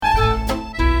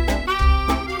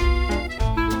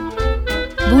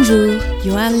Bonjour,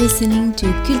 you are listening to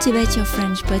Cultivate Your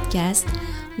French podcast,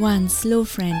 one slow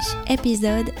French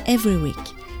episode every week.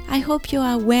 I hope you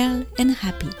are well and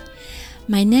happy.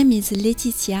 My name is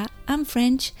Laetitia, I'm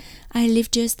French, I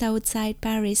live just outside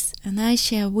Paris and I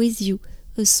share with you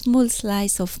a small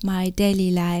slice of my daily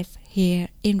life here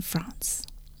in France.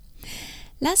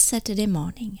 Last Saturday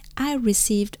morning, I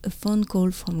received a phone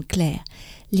call from Claire,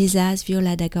 Lisa's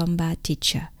viola da gamba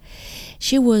teacher.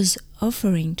 She was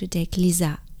offering to take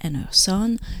Lisa and her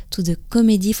son to the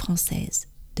Comédie Française.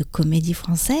 The Comédie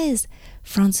Française,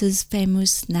 France's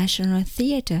famous national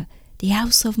theatre, the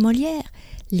House of Molière.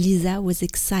 Lisa was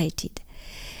excited.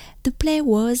 The play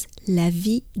was La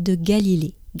vie de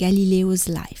Galilée, Galileo's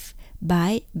life,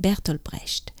 by Bertolt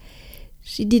Brecht.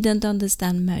 She didn't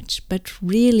understand much, but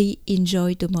really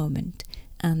enjoyed the moment,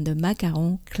 and the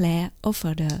macaron Claire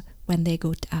offered her when they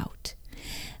got out.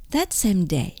 That same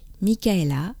day,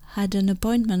 Michaela had an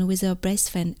appointment with her best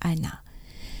friend Anna.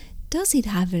 Does it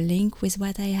have a link with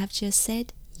what I have just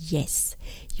said? Yes,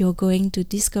 you're going to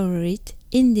discover it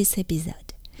in this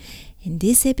episode. In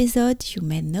this episode, you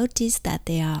may notice that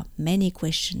there are many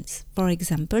questions. For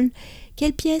example,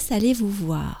 quelle pièce allez-vous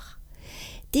voir?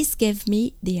 This gave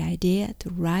me the idea to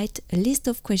write a list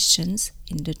of questions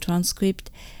in the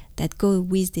transcript that go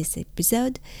with this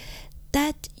episode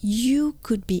that you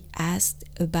could be asked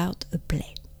about a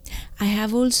play. I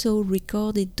have also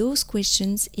recorded those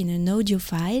questions in an audio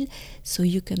file so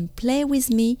you can play with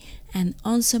me and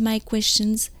answer my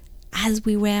questions as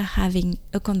we were having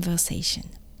a conversation.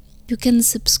 You can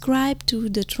subscribe to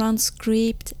the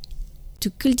transcript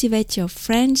to Cultivate Your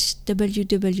French,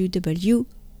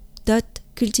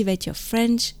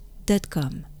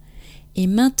 www.cultivateyourfrench.com. Et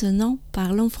maintenant,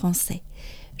 parlons français.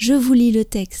 Je vous lis le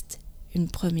texte une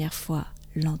première fois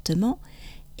lentement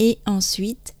et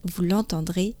ensuite vous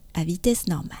l'entendrez à vitesse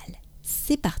normale.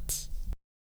 C'est parti.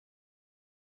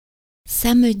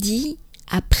 Samedi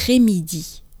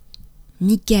après-midi,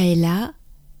 Michaela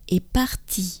est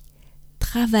partie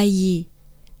travailler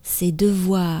ses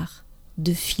devoirs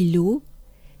de philo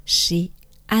chez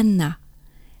Anna,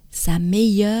 sa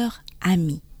meilleure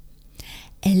amie.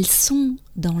 Elles sont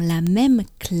dans la même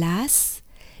classe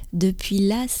depuis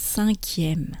la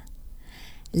 5e.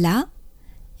 Là,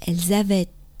 elles avaient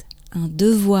un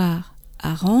devoir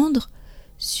à rendre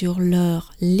sur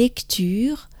leur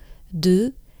lecture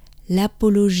de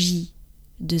l'Apologie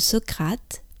de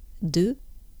Socrate de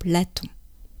Platon.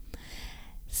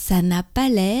 Ça n'a pas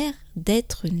l'air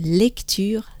d'être une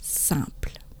lecture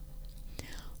simple.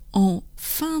 En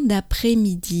fin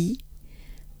d'après-midi,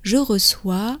 je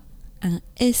reçois un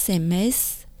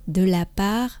SMS de la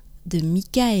part de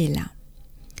Michaela.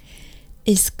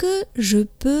 Est-ce que je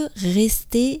peux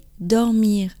rester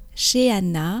dormir chez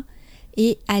Anna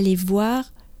et aller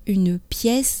voir une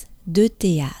pièce de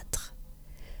théâtre?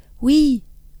 Oui,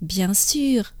 bien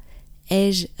sûr,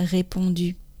 ai-je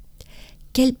répondu.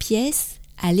 Quelle pièce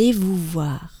allez-vous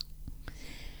voir?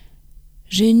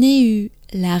 Je n'ai eu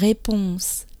la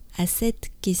réponse à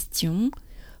cette question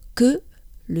que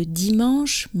le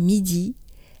dimanche midi,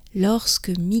 lorsque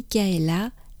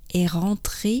Michaela est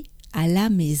rentrée à la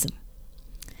maison.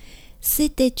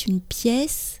 C'était une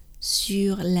pièce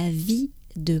sur la vie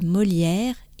de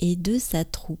Molière et de sa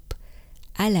troupe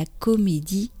à la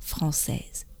Comédie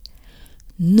Française.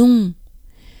 Non,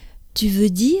 tu veux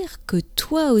dire que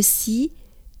toi aussi,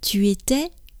 tu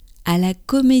étais à la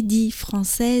Comédie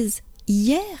Française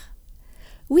hier?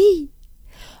 Oui.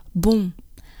 Bon,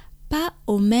 pas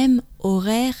au même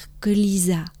horaire que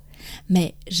Lisa,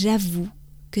 mais j'avoue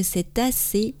que c'est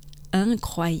assez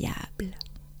incroyable.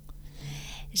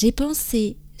 J'ai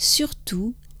pensé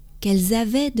surtout qu'elles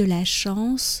avaient de la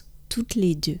chance toutes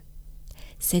les deux.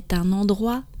 C'est un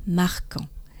endroit marquant.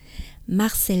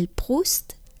 Marcel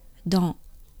Proust, dans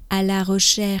À la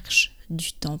recherche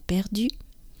du temps perdu,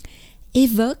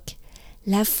 évoque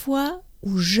la fois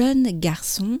où jeune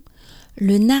garçon,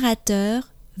 le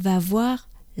narrateur va voir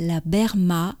la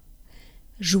Berma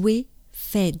jouer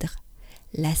Phèdre,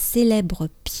 la célèbre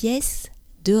pièce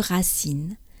de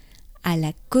Racine, à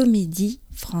la Comédie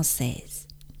Française.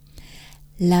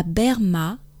 La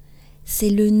Berma,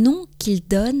 c'est le nom qu'il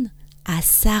donne à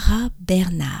Sarah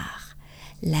Bernard,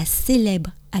 la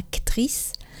célèbre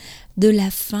actrice de la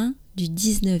fin du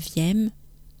 19e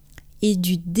et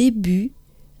du début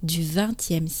du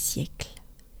 20e siècle.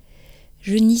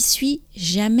 Je n'y suis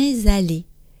jamais allée,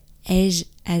 ai-je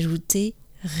ajouté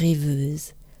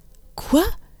rêveuse. Quoi?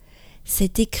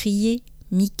 s'est écriée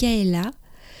Michaela.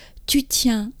 Tu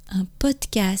tiens un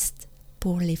podcast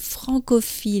pour les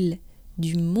francophiles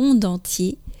du monde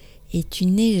entier et tu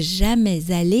n'es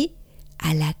jamais allé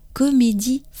à la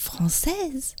Comédie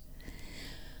Française ?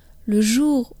 Le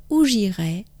jour où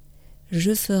j'irai,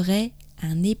 je ferai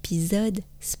un épisode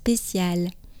spécial,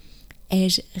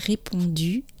 ai-je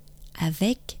répondu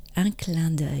avec un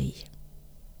clin d'œil.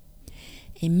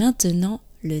 Et maintenant,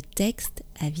 le texte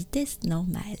à vitesse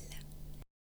normale.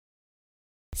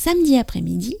 Samedi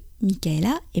après-midi,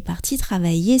 Michaela est partie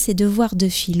travailler ses devoirs de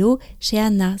philo chez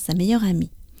Anna, sa meilleure amie.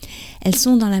 Elles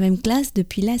sont dans la même classe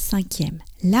depuis la 5e.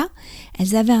 Là,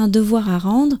 elles avaient un devoir à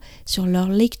rendre sur leur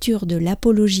lecture de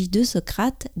l'Apologie de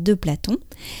Socrate de Platon.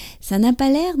 Ça n'a pas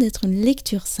l'air d'être une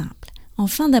lecture simple. En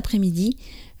fin d'après-midi,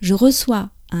 je reçois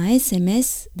un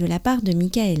SMS de la part de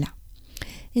Michaela.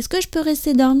 « Est-ce que je peux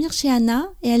rester dormir chez Anna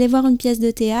et aller voir une pièce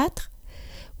de théâtre ?»«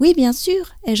 Oui, bien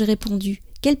sûr, ai-je répondu.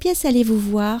 Quelle pièce allez-vous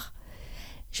voir ?»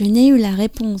 Je n'ai eu la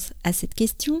réponse à cette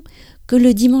question que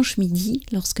le dimanche midi,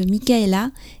 lorsque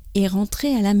Michaela est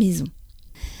rentrée à la maison.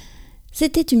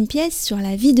 C'était une pièce sur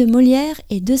la vie de Molière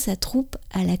et de sa troupe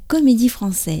à la Comédie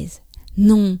Française.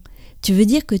 Non, tu veux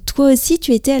dire que toi aussi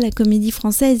tu étais à la Comédie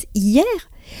Française hier ?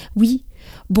 Oui,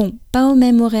 bon, pas au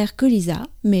même horaire que Lisa,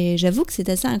 mais j'avoue que c'est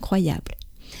assez incroyable.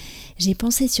 J'ai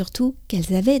pensé surtout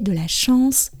qu'elles avaient de la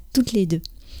chance toutes les deux.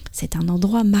 C'est un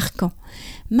endroit marquant.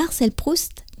 Marcel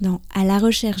Proust, dans À la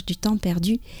recherche du temps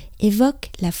perdu,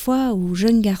 évoque la fois où,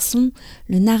 jeune garçon,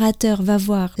 le narrateur va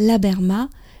voir Laberma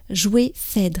jouer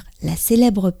Phèdre, la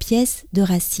célèbre pièce de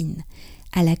Racine,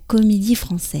 à la Comédie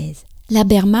Française.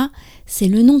 Laberma, c'est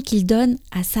le nom qu'il donne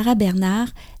à Sarah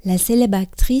Bernhardt, la célèbre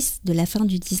actrice de la fin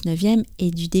du 19e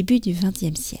et du début du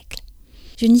 20e siècle.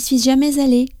 « Je n'y suis jamais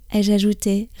allée », ai-je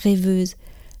ajouté, rêveuse.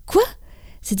 « Quoi ?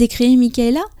 s'est écriée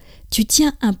Michaela. Tu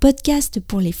tiens un podcast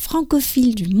pour les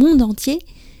francophiles du monde entier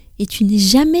et tu n'es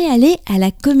jamais allé à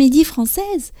la Comédie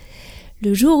Française ?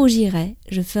 Le jour où j'irai,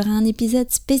 je ferai un épisode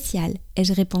spécial,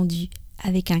 ai-je répondu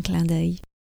avec un clin d'œil.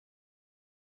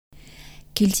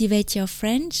 Cultivate Your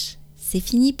French, c'est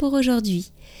fini pour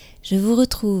aujourd'hui. Je vous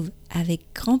retrouve avec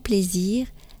grand plaisir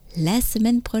la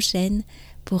semaine prochaine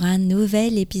pour un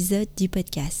nouvel épisode du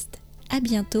podcast. À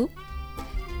bientôt.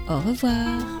 Au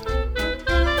revoir.